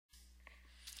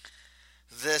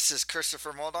This is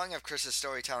Christopher Moldong of Chris's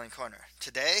Storytelling Corner.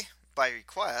 Today, by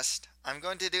request, I'm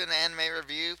going to do an anime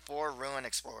review for Ruin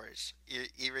Explorers,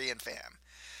 Eerie and Fam.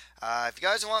 If you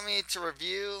guys want me to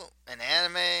review an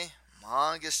anime,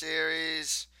 manga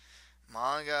series,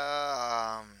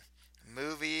 manga,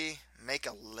 movie, make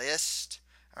a list,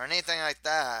 or anything like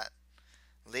that,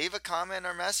 leave a comment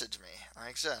or message me. Like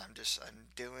I said, I'm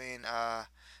doing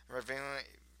reviewing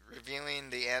reviewing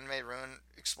the anime Ruin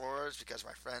Explorers because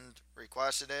my friend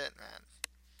requested it, and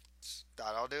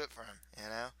thought I'll do it for him.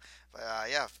 But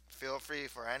yeah, feel free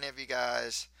for any of you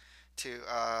guys to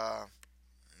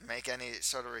make any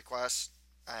sort of request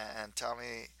and tell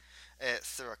me it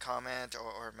through a comment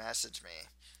or message me.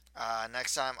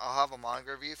 Next time, I'll have a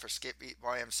manga review for Skip Beat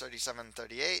Volumes 37 and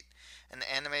 38, an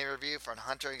anime review for a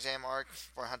Hunter exam arc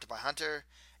for Hunter by Hunter,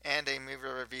 and a movie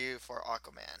review for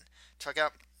Aquaman. Check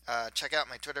out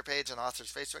my Twitter page and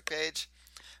author's Facebook page.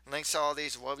 Links to all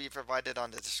these will be provided on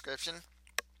the description.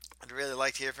 I'd really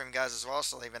like to hear from you guys as well,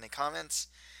 so leave any comments.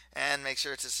 And make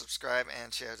sure to subscribe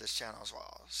and share this channel as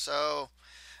well. So,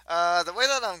 the way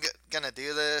that I'm going to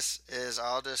do this is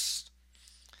I'll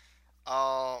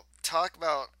talk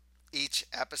about each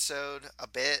episode a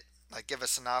bit, like give a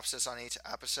synopsis on each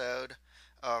episode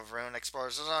of Ruin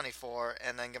Explorers. There's only four,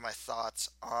 and then give my thoughts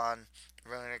on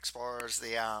Ruin Explorers,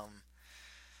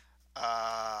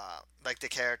 like the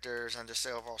characters and just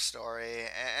the overall story,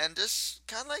 and just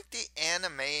kind of like the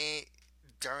anime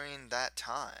during that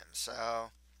time. So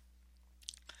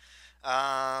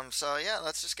yeah,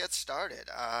 let's just get started.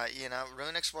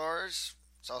 Rune Explorers,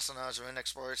 it's also known as Rune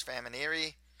Explorers Fam and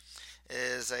Eerie,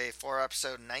 is a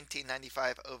four-episode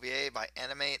 1995 OVA by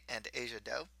Animate and Asia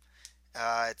Do.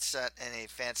 It's set in a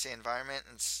fantasy environment,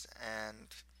 and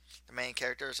the main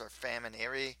characters are Fam and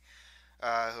Eerie,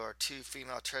 who are two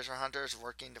female treasure hunters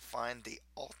working to find the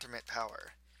ultimate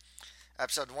power.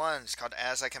 Episode 1 is called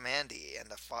As I Command Thee, and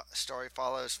the story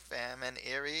follows Fam and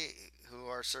Eerie, who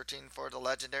are searching for the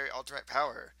legendary ultimate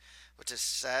power, which is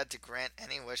said to grant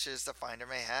any wishes the finder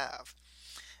may have.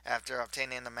 After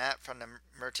obtaining the map from the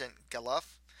merchant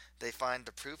Galuf, they find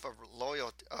the proof of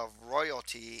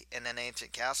royalty in an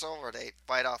ancient castle where they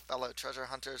fight off fellow treasure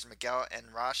hunters Miguel and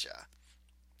Rasha,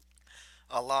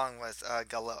 along with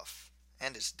Galuf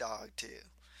and his dog too.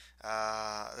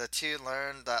 The two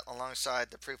learn that alongside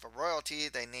the proof of royalty,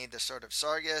 they need the Sword of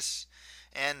Sargus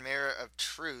and Mirror of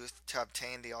Truth to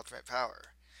obtain the ultimate power.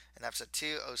 In episode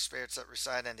 2, O Spirits That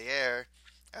Reside in the Air,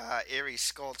 Eerie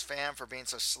scolds Fam for being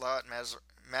so slow at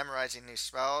memorizing new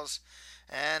spells,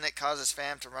 and it causes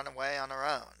Fam to run away on her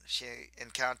own. She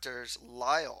encounters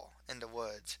Lyle in the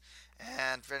woods,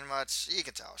 and pretty much you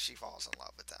can tell she falls in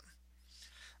love with him.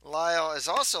 Lyle is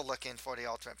also looking for the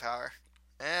ultimate power,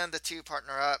 and the two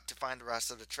partner up to find the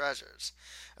rest of the treasures.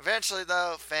 Eventually,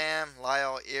 though, Fam,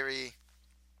 Lyle, Eerie,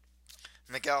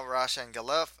 Miguel, Rasha, and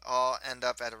Galuf all end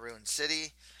up at a ruined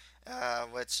city,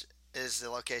 which is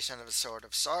the location of the Sword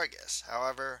of Sargus.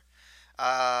 However,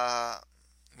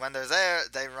 when they're there,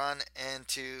 they run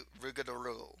into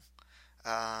Rugadorul.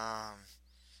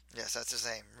 Yes, that's his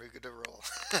name, Rugadorul,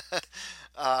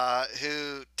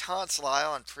 who taunts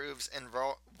Lyle and proves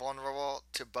invulnerable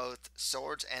to both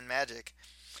swords and magic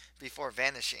before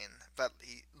vanishing, but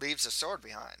he leaves a sword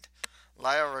behind.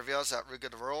 Lyle reveals that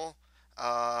Rugadorul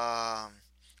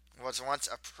was once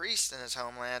a priest in his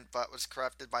homeland, but was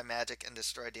corrupted by magic and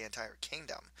destroyed the entire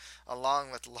kingdom,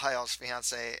 along with Lyle's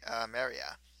fiancée,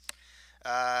 Maria.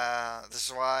 This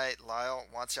is why Lyle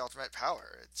wants the ultimate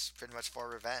power. It's pretty much for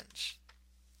revenge.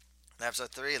 In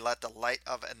episode 3, Let the Light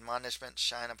of Admonishment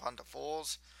Shine Upon the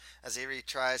Fools. As Eerie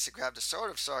tries to grab the Sword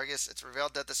of Sargus, it's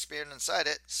revealed that the spirit inside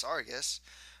it, Sargus,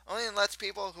 only lets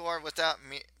people who are without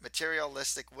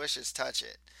materialistic wishes touch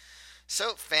it.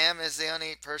 So Fam is the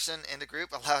only person in the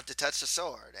group allowed to touch the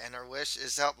sword, and her wish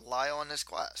is to help Lyle on his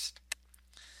quest.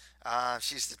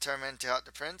 She's determined to help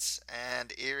the prince,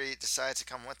 and Eerie decides to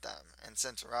come with them. And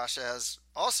since Rasha has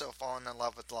also fallen in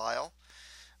love with Lyle,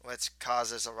 which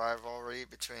causes a rivalry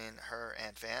between her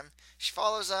and Fam, she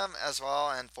follows them as well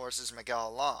and forces Miguel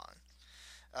along.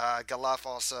 Galuf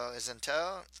also is in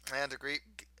tow, and the group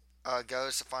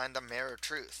goes to find the Mirror of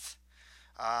Truth.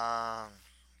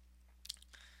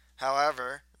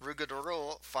 However,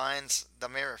 Rugadorul finds the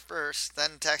mirror first,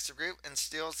 then attacks the group and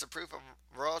steals the proof of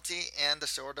royalty and the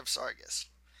Sword of Sargus.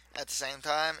 At the same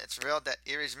time, it's revealed that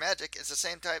Eerie's magic is the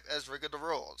same type as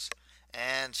Rugadorul's,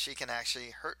 and she can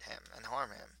actually hurt him and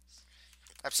harm him.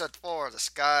 Episode 4, The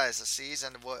Skies, the Seas,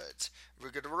 and the Woods.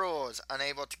 Rugadorul is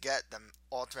unable to get the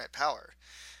ultimate power,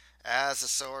 as the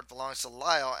sword belongs to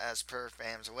Lyle as per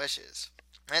Fam's wishes,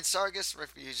 and Sargus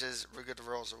refuses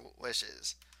Rugadorul's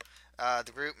wishes.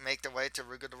 The group make their way to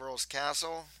Rugadorul's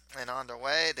castle, and on their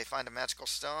way, they find a magical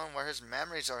stone where his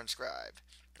memories are inscribed.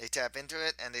 They tap into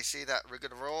it, and they see that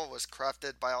Rugadorul was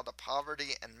corrupted by all the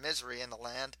poverty and misery in the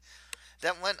land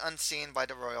that went unseen by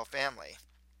the royal family.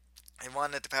 They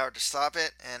wanted the power to stop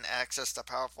it and access the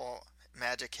powerful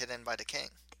magic hidden by the king.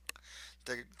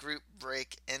 The group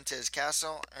break into his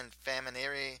castle, and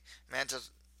Faminiri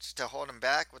manages to hold him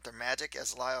back with their magic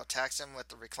as Lyle attacks him with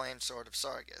the reclaimed sword of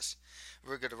Sargus.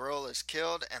 Rugadorul is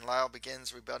killed, and Lyle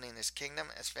begins rebuilding his kingdom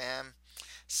as Fam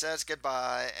says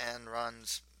goodbye and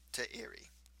runs to Eerie.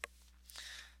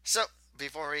 So,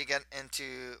 before we get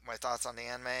into my thoughts on the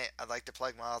anime, I'd like to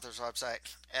plug my author's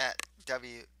website at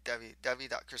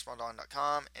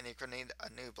www.chrismaldon.com, and you can read a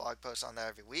new blog post on there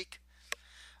every week.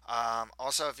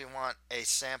 Also, if you want a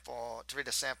sample to read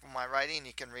a sample of my writing,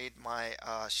 you can read my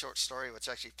short story, which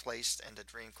actually placed in the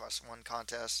Dream Quest 1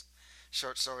 contest.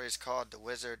 Short story is called The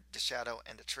Wizard, the Shadow,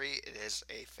 and the Tree. It is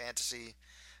a fantasy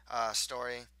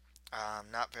story,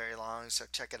 not very long, so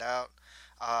check it out.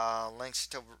 Links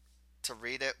to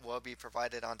read it will be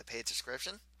provided on the paid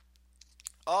description.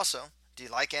 Also, do you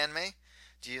like anime?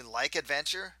 Do you like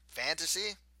adventure,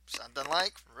 fantasy, something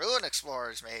like Ruin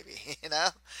Explorers, maybe?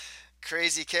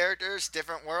 Crazy characters,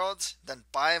 different worlds? Then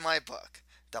buy my book,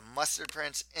 The Mustard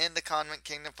Prince in the Convent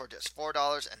Kingdom, for just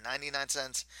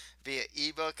 $4.99 via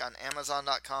ebook on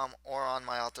Amazon.com or on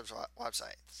my author's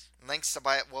website. Links to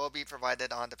buy it will be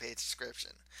provided on the paid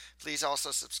description. Please also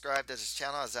subscribe to this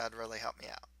channel, as that would really help me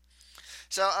out.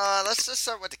 So let's just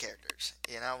start with the characters.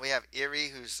 We have Eerie,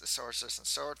 who's the sorceress and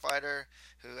sword fighter,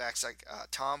 who acts like a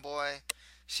tomboy.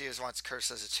 She was once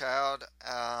cursed as a child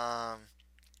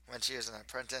when she was an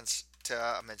apprentice to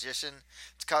a magician.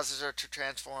 It causes her to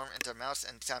transform into a mouse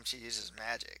anytime she uses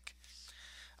magic.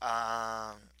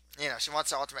 She wants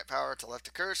the ultimate power to lift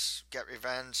the curse, get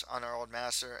revenge on her old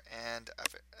master, and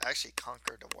actually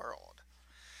conquer the world.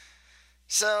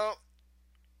 So,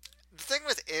 the thing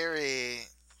with Eerie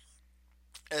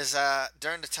is that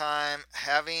during the time in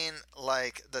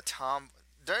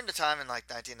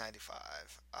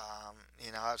 1995, I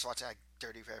was watching like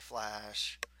Dirty Fair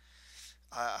Flash.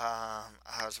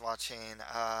 I was watching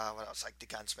what else, like the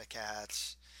Gunsmith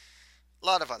Cats, a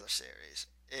lot of other series.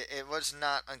 It was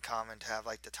not uncommon to have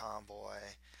like the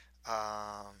tomboy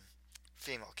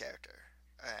female character,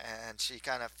 and she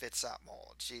kind of fits that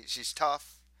mold. She's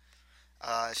tough.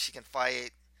 She can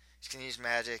fight. She can use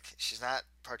magic. She's not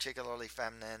particularly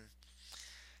feminine.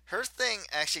 Her thing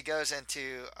actually goes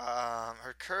into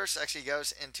her curse actually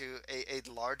goes into a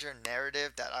larger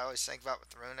narrative that I always think about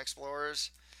with Rune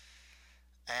Explorers.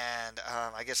 And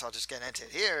I guess I'll just get into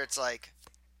it here. It's like,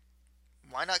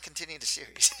 why not continue the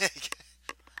series?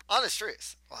 Honest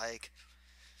truth. Like,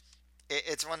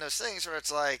 it's one of those things where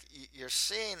it's like, you're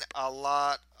seeing a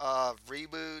lot of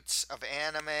reboots of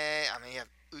anime. I mean, you have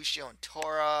Ushio and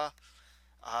Tora,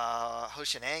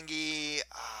 Hoshinangi,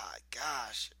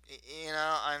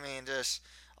 just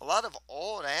a lot of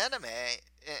old anime,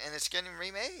 and it's getting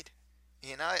remade.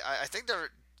 I think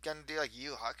they're gonna do like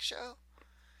Yu Hakusho.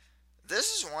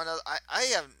 This is one of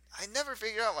I never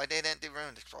figured out why they didn't do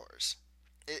Ruined Explorers.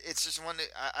 It's just one that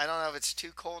I don't know if it's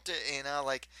too culty,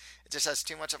 like it just has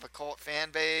too much of a cult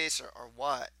fan base or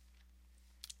what.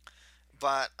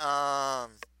 But the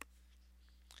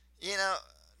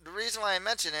reason why I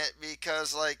mention it,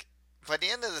 because like by the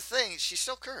end of the thing, she's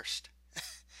still cursed.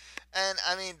 And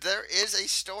I mean, there is a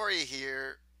story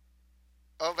here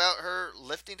about her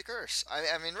lifting the curse.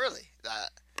 I mean, really, that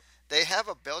they have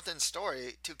a built-in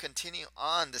story to continue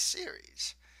on the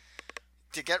series,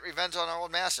 to get revenge on her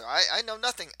old master. I know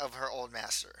nothing of her old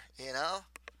master. He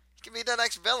could be the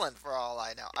next villain for all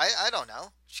I know. I don't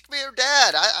know. She could be her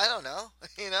dad. I don't know.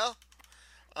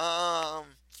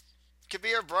 Could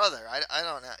be her brother. I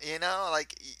don't know.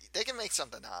 Like they can make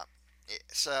something up.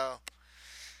 So,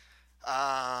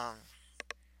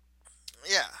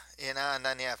 yeah, and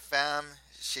then you have Femme.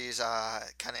 She's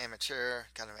kind of immature,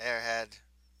 kind of airhead,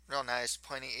 real nice,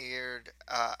 pointy-eared,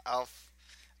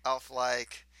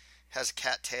 elf-like, has a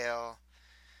cat tail.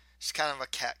 She's kind of a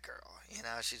cat girl.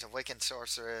 She's a Wiccan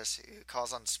sorceress who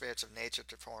calls on the spirits of nature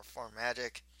to perform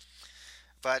magic.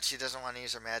 But she doesn't want to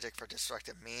use her magic for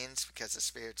destructive means because the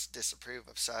spirits disapprove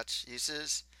of such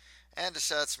uses, and the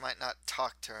sets might not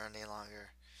talk to her any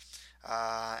longer.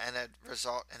 And it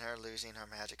result in her losing her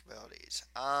magic abilities.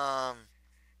 All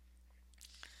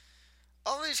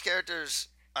these characters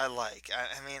I like.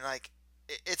 I mean, like,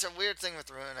 it's a weird thing with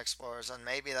Ruin Explorers, and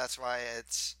maybe that's why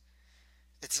it's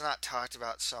not talked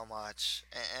about so much.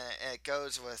 And it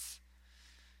goes with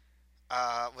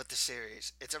the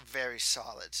series. It's a very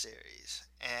solid series,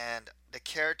 and the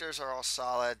characters are all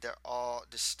solid. They're all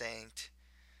distinct,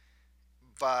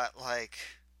 but like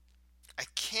I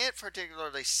can't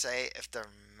particularly say if they're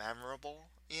memorable.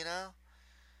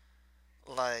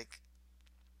 Like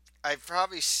I've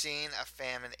probably seen a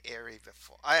Fam and Eri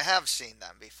before. I have seen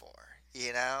them before.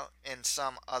 In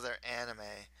some other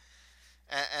anime,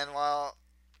 and while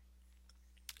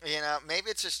maybe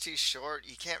it's just too short.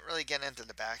 You can't really get into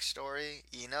the backstory.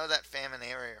 You know that Fam and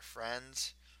Eri are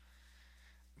friends,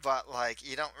 but like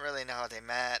you don't really know how they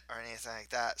met or anything like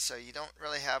that. So you don't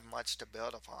really have much to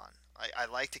build upon. I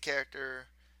like the character.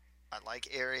 I like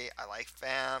Eri. I like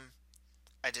Fam.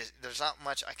 I just there's not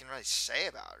much I can really say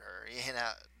about her.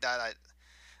 That I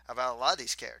about a lot of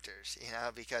these characters.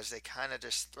 Because they kind of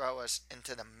just throw us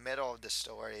into the middle of the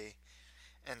story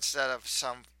instead of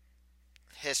some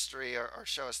history or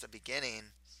show us the beginning,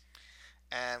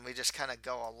 and we just kind of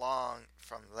go along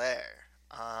from there.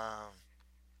 Like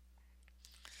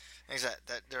I said,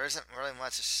 that there isn't really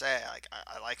much to say. Like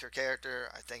I like her character.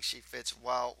 I think she fits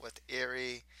well with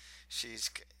Eri. She's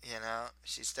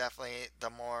definitely the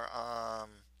more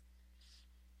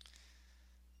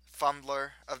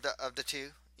fumbler of the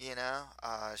two.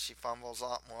 She fumbles a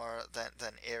lot more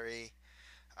than Eri.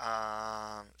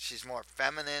 She's more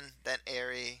feminine than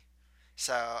Eri.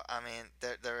 So I mean,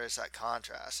 there is that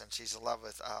contrast, and she's in love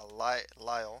with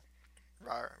Lyle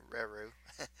Reru,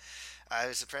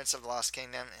 who's the prince of the Lost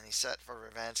Kingdom, and he's set for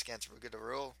revenge against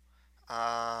Rugadorul.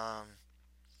 Um,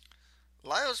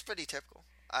 Lyle's pretty typical.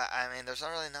 I mean, there's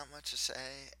not really not much to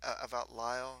say about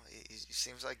Lyle. He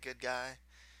seems like a good guy.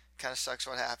 Kind of sucks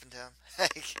what happened to him.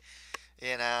 Like,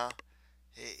 you know,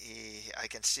 I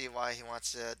can see why he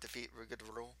wants to defeat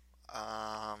Rugadorul.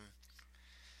 Um,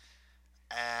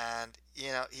 and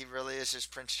he really is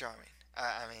just Prince Charming.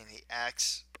 I mean, he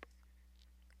acts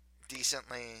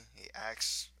decently. He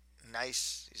acts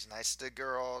nice. He's nice to the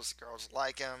girls. The girls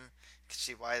like him. You can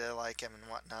see why they like him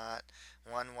and whatnot.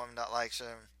 One woman that likes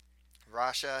him,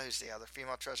 Rasha, who's the other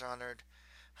female treasure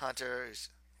hunter, who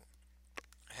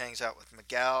hangs out with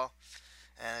Miguel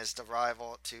and is the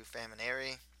rival to Fam and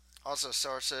Eri. Also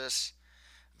Sorceress,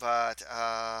 but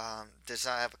does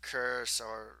not have a curse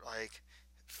or like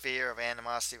fear of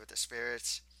animosity with the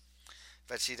spirits.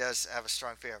 But she does have a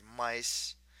strong fear of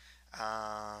mice.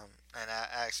 And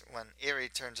when Eri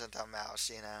turns into a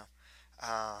mouse,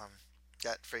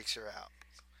 that freaks her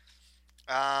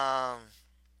out. Um,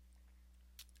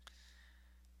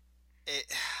 it,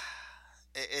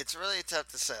 it's really tough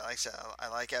to say. Like I said, I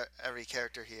like every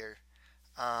character here.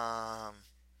 Um,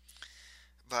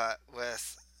 but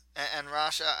with and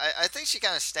Rasha, I think she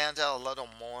kind of stands out a little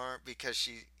more because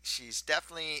she's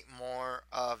definitely more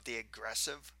of the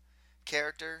aggressive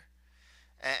character,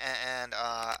 and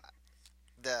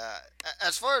the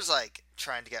as far as like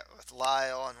trying to get with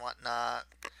Lyle and whatnot,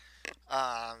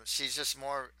 she's just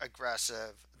more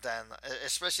aggressive than,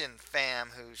 especially in Fam,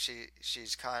 who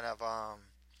she's kind of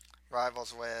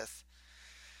rivals with,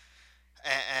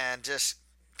 and just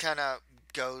kind of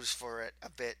goes for it a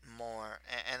bit more.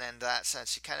 And in that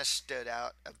sense, she kind of stood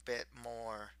out a bit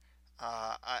more.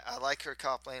 I like her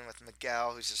coupling with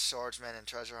Miguel, who's a swordsman and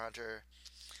treasure hunter,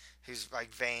 who's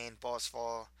like vain,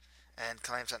 boastful, and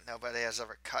claims that nobody has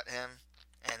ever cut him.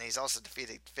 And he's also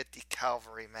defeated 50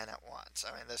 cavalry men at once.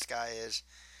 I mean, this guy is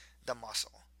the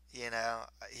muscle. He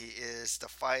is the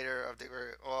fighter of the.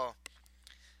 Well,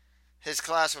 his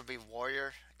class would be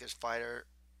warrior, because fighter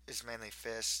is mainly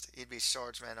fist. He'd be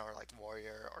swordsman or like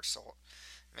warrior or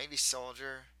maybe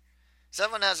soldier. So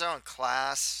everyone has their own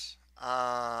class.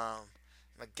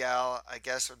 Miguel, I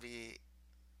guess, would be.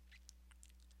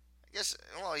 I guess,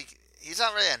 well, he's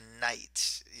not really a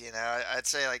knight. I'd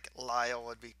say like Lyle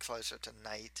would be closer to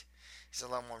knight. He's a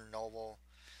little more noble.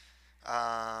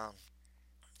 Um,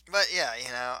 but yeah,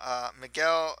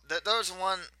 Miguel. There was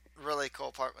one really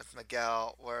cool part with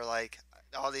Miguel where like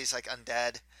all these like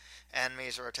undead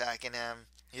enemies were attacking him.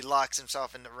 He locks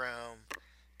himself in the room,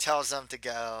 tells them to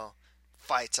go,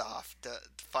 fights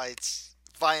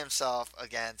by himself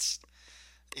against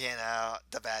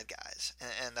the bad guys,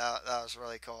 and that was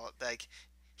really cool. Like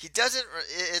he doesn't.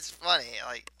 It's funny.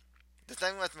 Like the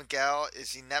thing with Miguel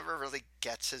is he never really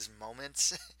gets his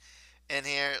moments in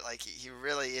here. Like he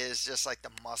really is just like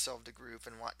the muscle of the group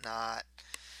and whatnot.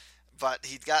 But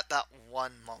he got that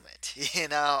one moment,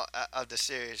 of the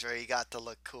series where he got to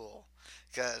look cool.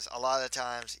 Because a lot of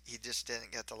times he just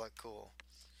didn't get to look cool.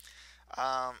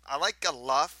 I like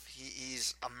Galuff.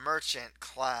 He's a merchant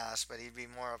class, but he'd be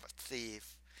more of a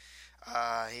thief.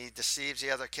 He deceives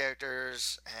the other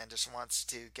characters and just wants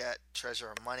to get treasure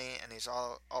or money, and he's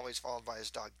always followed by his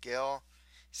dog Gil.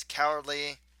 He's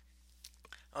cowardly.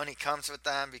 Only comes with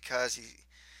them because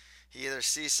He either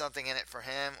sees something in it for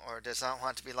him or does not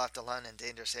want to be left alone in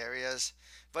dangerous areas.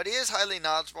 But he is highly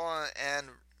knowledgeable and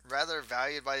rather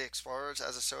valued by the explorers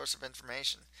as a source of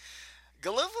information.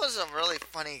 Galuf was a really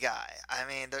funny guy. I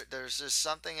mean, there's just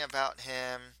something about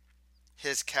him,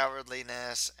 his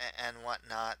cowardliness and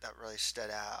whatnot, that really stood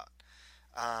out.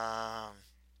 Um,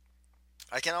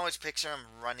 I can always picture him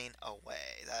running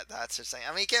away. That's his thing.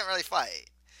 I mean, he can't really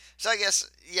fight. So I guess,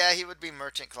 yeah, he would be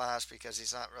merchant class because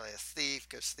he's not really a thief,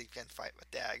 because thief can fight with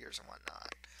daggers and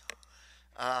whatnot.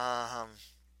 Um,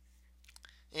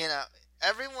 you know,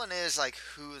 everyone is like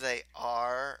who they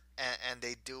are, and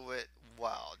they do it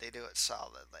well. They do it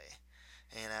solidly.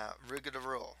 Ruga the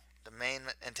Rule, the main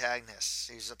antagonist.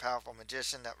 He's a powerful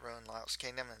magician that ruined Lao's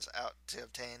kingdom and is out to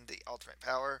obtain the ultimate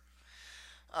power.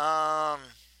 Um,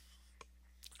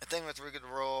 the thing with Ruga the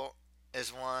Rule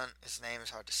is one, his name is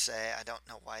hard to say. I don't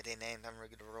know why they named him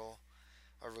Ruga the Rule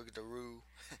or Ruga the Roo.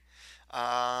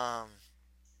 um,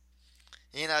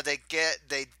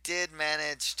 they did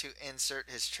manage to insert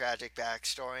his tragic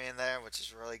backstory in there, which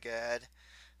is really good.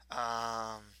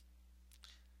 Um,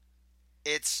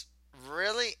 it's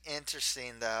really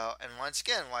interesting though, and once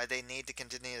again, why they need to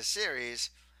continue the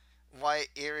series. Why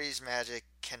Erie's magic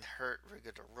can hurt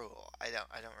Ruga the Rule. I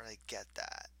don't really get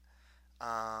that.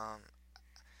 Um,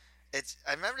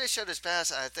 I remember they showed his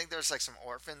past. And I think there was like some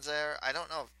orphans there. I don't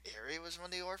know if Erie was one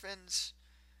of the orphans.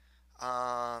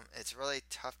 It's really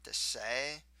tough to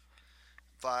say,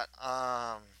 but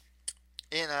at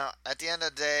the end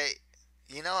of the day,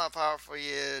 you know how powerful he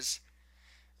is,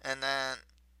 and then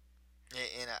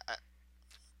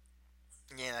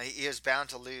you know, he is bound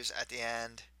to lose at the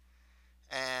end,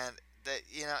 and that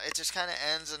it just kind of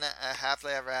ends in a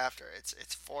happily ever after. It's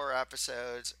 4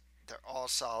 episodes. They're all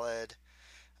solid.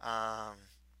 Um,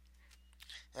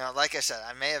 like I said,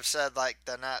 I may have said like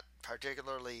they're not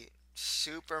particularly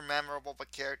super memorable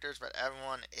but characters, but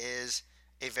everyone is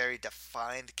a very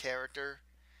defined character.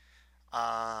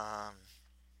 Um,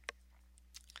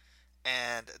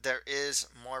 and there is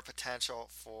more potential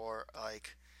for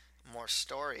like more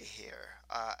story here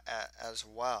as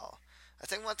well. I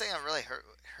think one thing that really hurt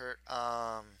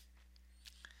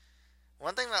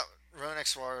one thing about Rune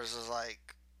Explorers is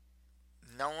like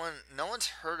no one's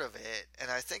heard of it,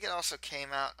 and I think it also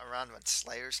came out around when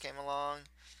Slayers came along,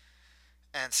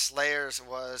 and Slayers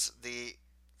was the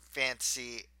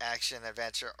fantasy action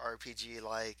adventure RPG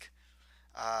like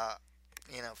uh,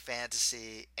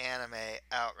 fantasy anime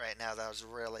out right now that was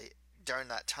really during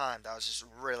that time that was just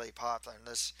really popular, and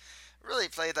this really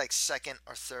played like second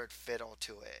or third fiddle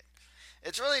to it.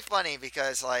 It's really funny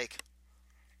because like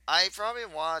I probably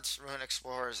watched Rune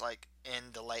Explorers like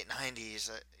in the late '90s,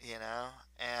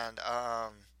 and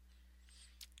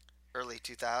early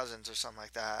 2000s or something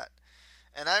like that.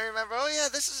 And I remember, oh yeah,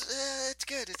 this is it's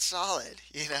good, it's solid,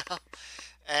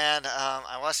 And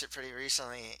I watched it pretty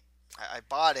recently. I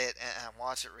bought it and I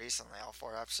watched it recently, all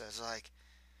 4 episodes. Like,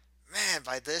 man,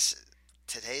 by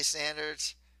today's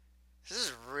standards, this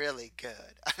is really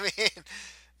good. I mean,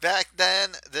 back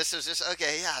then, this was just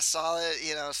okay. Yeah, solid.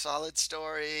 Solid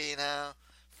story.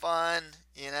 Fun.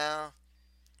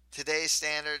 Today's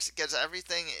standards, because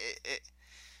everything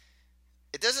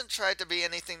it doesn't try to be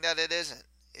anything that it isn't.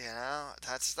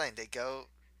 That's the thing. They go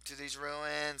to these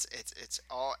ruins. It's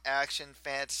all action,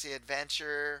 fantasy,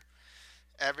 adventure.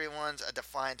 Everyone's a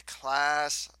defined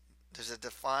class. There's a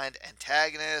defined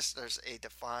antagonist. There's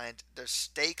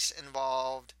stakes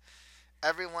involved.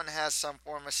 Everyone has some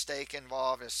form of stake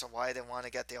involved as to why they want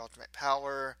to get the ultimate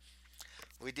power.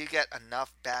 We do get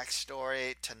enough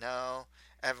backstory to know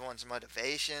everyone's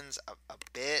motivations a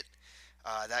bit.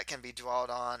 That can be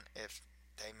dwelled on if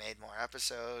they made more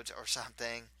episodes or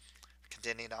something,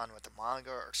 continued on with the manga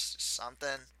or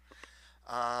something.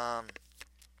 Um,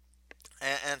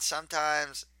 and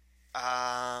sometimes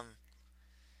anime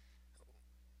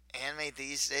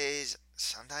these days,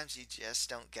 sometimes you just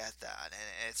don't get that,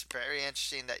 and it's very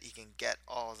interesting that you can get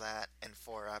all that in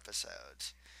 4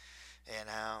 episodes. You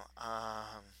know,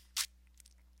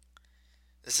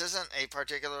 this isn't a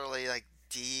particularly like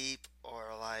deep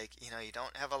or like you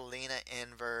don't have a Lena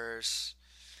inverse.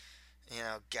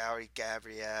 Gowry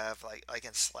Gabriev, like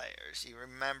in Slayers. You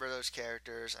remember those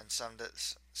characters, and some of the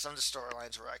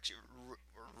storylines were actually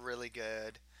really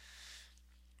good.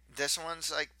 This one's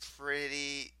like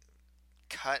pretty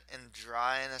cut and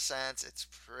dry in a sense. It's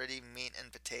pretty meat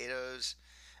and potatoes.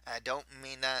 And I don't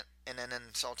mean that in an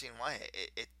insulting way.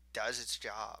 It does its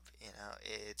job.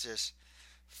 It's just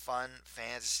fun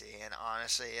fantasy, and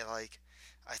honestly, like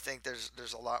I think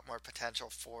there's a lot more potential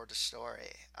for the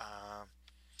story.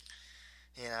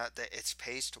 That it's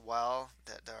paced well.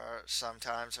 That there are some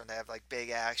times when they have like big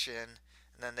action,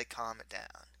 and then they calm it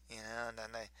down, and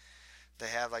then they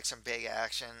have like some big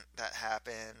action that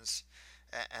happens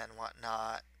and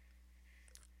whatnot.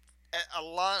 A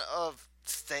lot of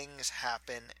things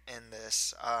happen in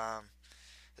this.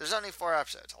 There's only 4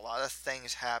 episodes. A lot of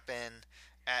things happen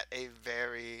at a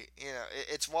very,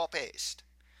 it's well paced,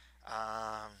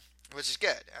 um, which is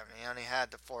good. I mean, you only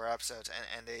had the 4 episodes,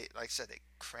 and they, like I said, they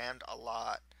crammed a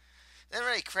lot. They didn't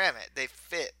really cram it. They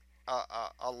fit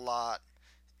a lot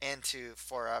into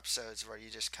 4 episodes where you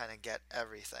just kind of get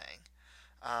everything.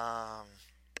 Um,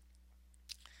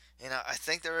 I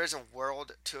think there is a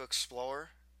world to explore.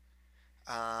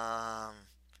 Um,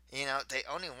 they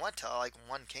only went to like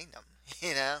one kingdom.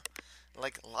 You know,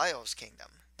 like Lyle's kingdom.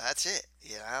 That's it.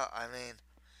 I mean,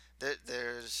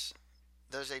 there's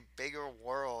a bigger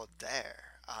world there.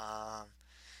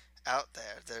 Out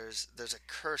there. There's a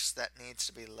curse that needs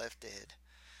to be lifted.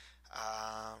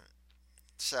 Um,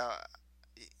 so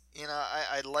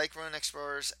I like Rune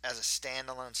Explorers as a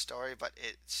standalone story, but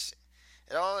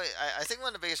it always I think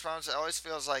one of the biggest problems, it always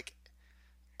feels like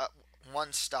uh,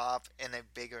 one stop in a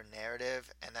bigger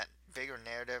narrative, and that bigger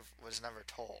narrative was never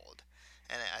told,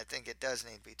 and I think it does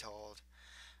need to be told.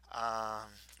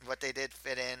 What they did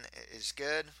fit in is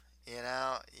good.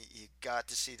 You got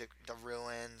to see the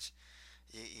ruins.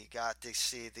 You got to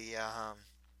see you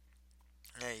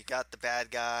got the bad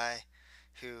guy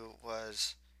who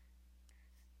was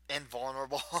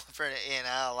invulnerable for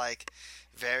like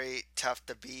very tough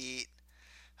to beat.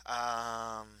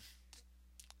 Um,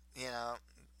 you know,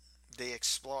 the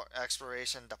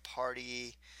exploration, the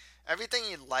party, everything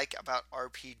you like about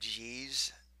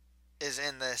RPGs is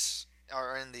in this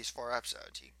or in these 4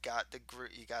 episodes. You got the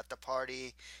group, you got the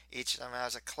party. Each of them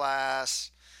has a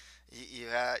class. You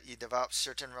developed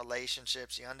certain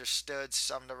relationships. You understood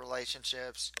some of the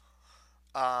relationships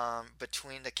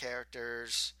between the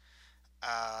characters.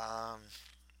 Um,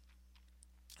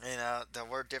 there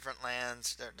were different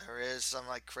lands. There is some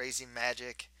like crazy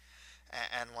magic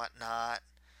and whatnot.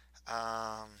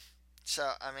 Um,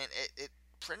 so I mean, it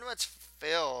pretty much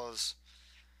feels.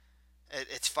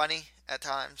 It's funny at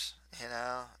times.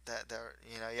 That there.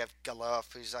 You have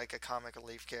Galuf, who's like a comic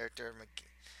relief character.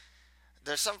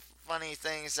 There's some funny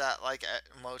things that like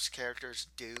most characters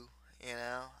do. You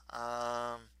know.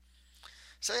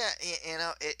 So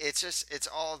yeah, it's just it's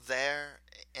all there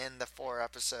in the 4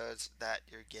 episodes that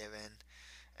you're given.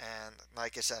 And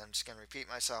like I said, I'm just gonna repeat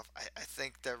myself. I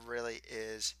think there really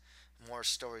is more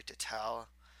story to tell.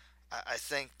 I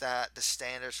think that the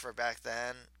standards for back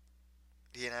then,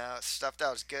 stuff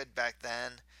that was good back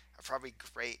then, are probably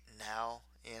great now.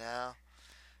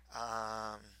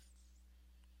 Um,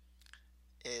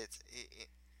 it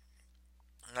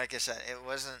like I said, it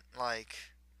wasn't like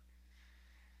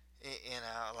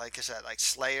like I said, like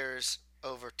Slayers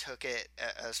overtook it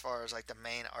as far as like the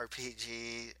main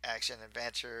RPG action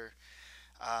adventure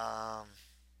um,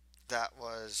 that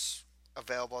was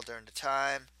available during the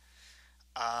time.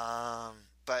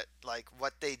 But like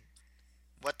what they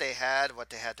had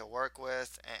to work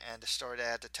with, and the story they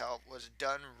had to tell was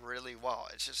done really well.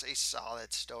 It's just a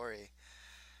solid story,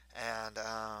 and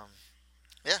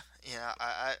yeah,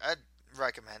 I'd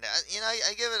recommend it.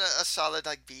 I give it a solid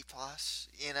like B plus.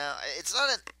 It's not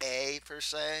an A per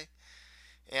se.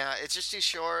 It's just too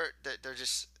short. They're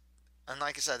just, and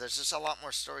like I said, there's just a lot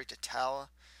more story to tell.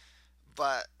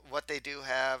 But what they do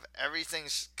have,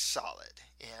 everything's solid.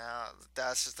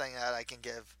 That's the thing that I can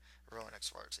give Ruin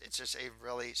Explorers. It's just a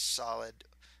really solid,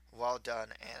 well done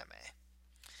anime.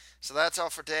 So that's all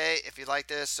for today. If you like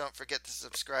this, don't forget to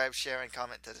subscribe, share, and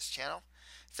comment to this channel.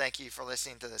 Thank you for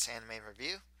listening to this anime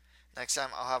review. Next time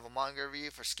I'll have a manga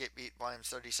review for Skip Beat Volumes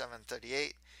 37 and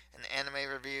 38, an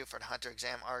anime review for the Hunter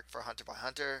Exam arc for Hunter x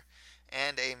Hunter,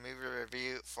 and a movie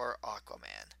review for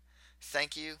Aquaman.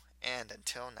 Thank you, and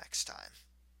until next time.